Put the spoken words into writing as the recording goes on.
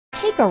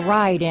Take a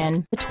ride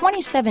in the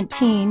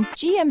 2017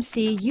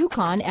 GMC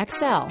Yukon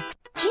XL.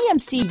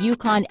 GMC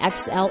Yukon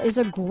XL is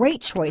a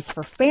great choice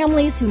for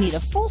families who need a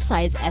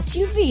full-size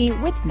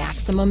SUV with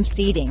maximum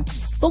seating.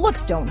 The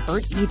looks don't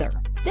hurt either.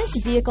 This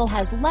vehicle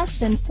has less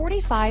than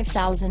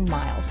 45,000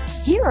 miles.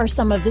 Here are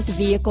some of this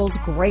vehicle's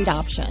great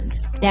options: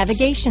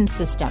 navigation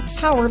system,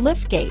 power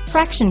liftgate,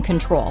 traction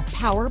control,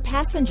 power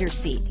passenger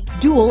seat,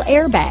 dual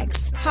airbags,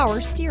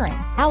 power steering,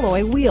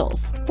 alloy wheels,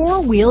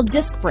 four-wheel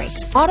disc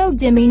brakes,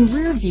 auto-dimming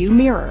rear view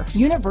mirror,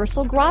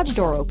 universal garage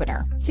door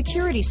opener,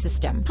 security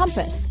system,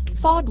 compass,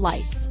 fog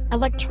lights,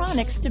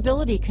 electronic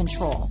stability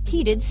control,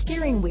 heated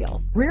steering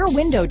wheel, rear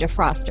window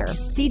defroster,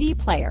 CD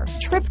player,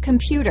 trip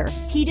computer,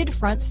 heated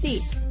front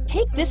seats.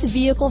 Take this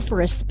vehicle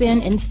for a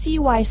spin and see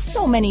why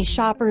so many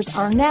shoppers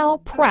are now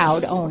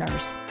proud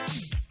owners.